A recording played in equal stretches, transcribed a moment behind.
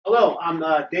Hello, I'm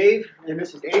Dave, and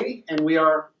this is Amy, and we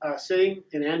are sitting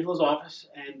in Angela's office,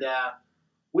 and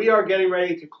we are getting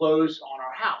ready to close on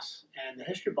our house. And the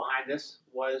history behind this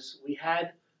was we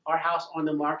had our house on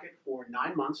the market for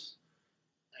 9 months,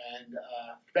 and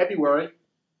February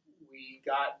we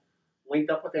got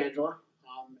linked up with Angela,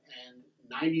 and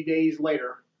 90 days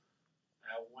later,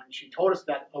 when she told us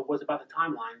that was about the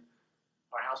timeline,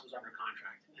 our house was under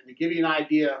contract. And to give you an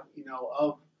idea,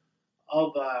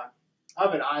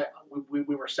 of it,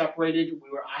 we were separated.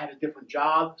 I had a different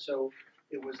job, so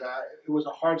it was a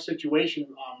hard situation,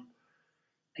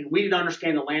 and we didn't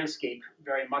understand the landscape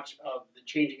very much of the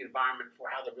changing environment for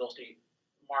how the real estate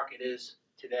market is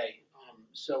today.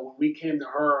 So when we came to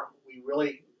her, we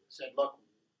really said, look,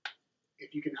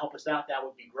 if you can help us out, that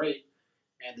would be great.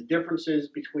 And the differences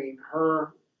between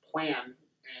her plan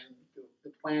and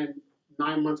the plan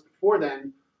 9 months before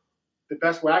then, the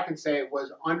best way I can say it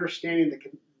was understanding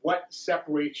what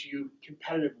separates you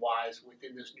competitive-wise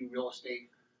within this new real estate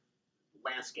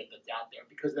landscape that's out there,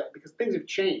 because things have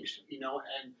changed,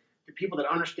 and the people that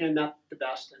understand that the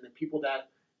best and the people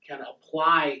that can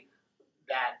apply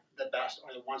that the best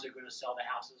are the ones that are going to sell the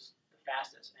houses the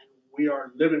fastest. And we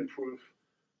are living proof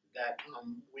that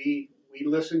we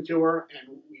listened to her,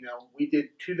 and we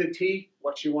did to the T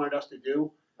what she wanted us to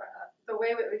do. The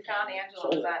way we found Angela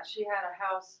was that she had a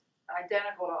house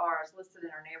identical to ours listed in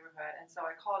her neighborhood, and so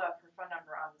I called up her phone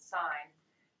number on the sign,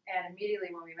 and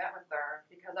immediately when we met with her,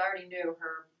 because I already knew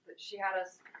her, that she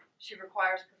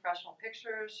requires professional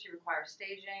pictures, she requires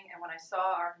staging, and when I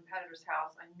saw our competitor's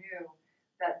house, I knew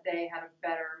that they had a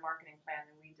better marketing plan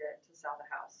than we did to sell the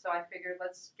house. So I figured,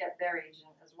 let's get their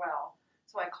agent as well.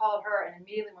 So I called her, and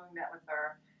immediately when we met with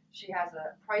her, she has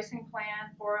a pricing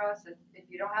plan for us. If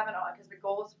you don't have an offer, because the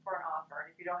goal is for an offer,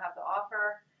 and if you don't have the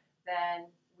offer, then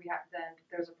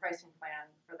there's a pricing plan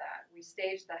for that. We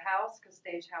staged the house because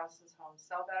staged houses homes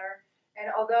sell better. And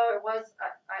although it was,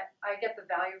 I get the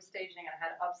value of staging, and I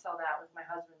had to upsell that with my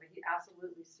husband, but he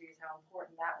absolutely sees how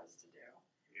important that was to do.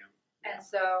 Yeah. And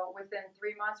so within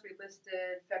 3 months, we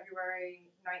listed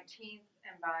February 19th,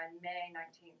 and by May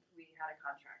 19th, we had a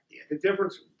contract. Yeah, the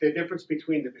difference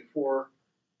between the before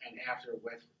and after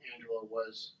with Angela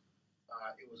was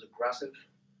it was aggressive,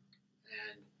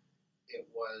 and it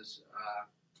was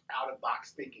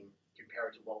out-of-box thinking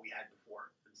compared to what we had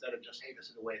before. Instead of just, hey,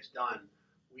 this is the way it's done,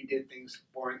 we did things.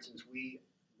 For instance, we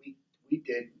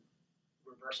did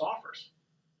reverse offers.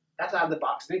 That's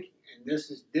out-of-the-box thinking, and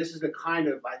this is the kind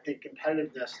of, I think,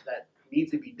 competitiveness that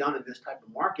needs to be done in this type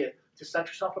of market to set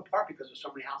yourself apart, because there's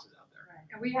so many houses out there. Right.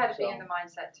 And we had to be in the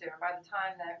mindset too. By the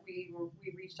time that we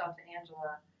reached out to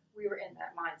Angela, we were in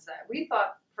that mindset. We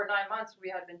thought for 9 months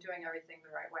we had been doing everything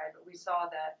the right way, but we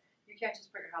saw that you can't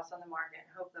just put your house on the market and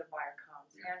hope that a buyer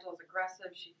comes. Yeah. Angela's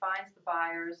aggressive. She finds the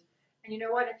buyers. And you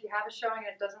know what? If you have a showing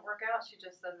and it doesn't work out, she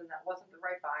just says, and that wasn't the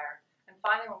right buyer. And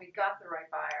finally, when we got the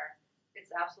right buyer,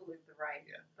 it's absolutely the right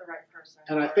person.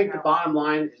 And I think the bottom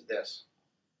line is this.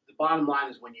 The bottom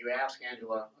line is when you ask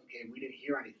Angela, okay, we didn't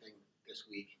hear anything this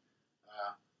week.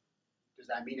 Does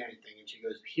that mean anything? And she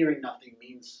goes, hearing nothing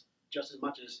means just as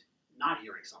much as not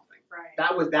hearing something. Right.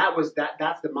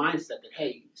 That's the mindset that,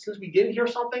 hey, since we didn't hear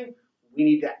something, we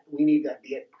need to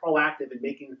be proactive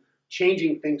in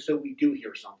changing things so we do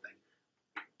hear something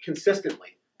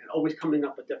consistently, and always coming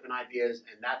up with different ideas,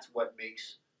 and that's what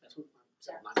makes.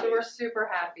 So we're super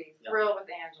happy, thrilled with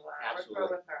Angela. Absolutely. We're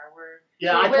thrilled with her.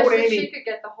 I told Amy she could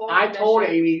get the whole. I told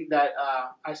Amy that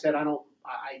I said I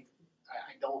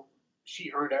don't.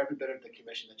 She earned every bit of the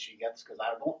commission that she gets, because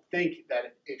I don't think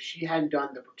that if she hadn't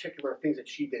done the particular things that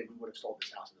she did, we would have sold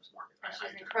this house in this market. And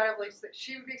she's incredibly.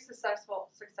 She would be successful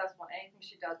in anything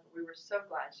she does. But we were so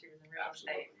glad she was in real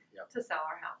estate to sell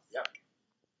our house. Yep.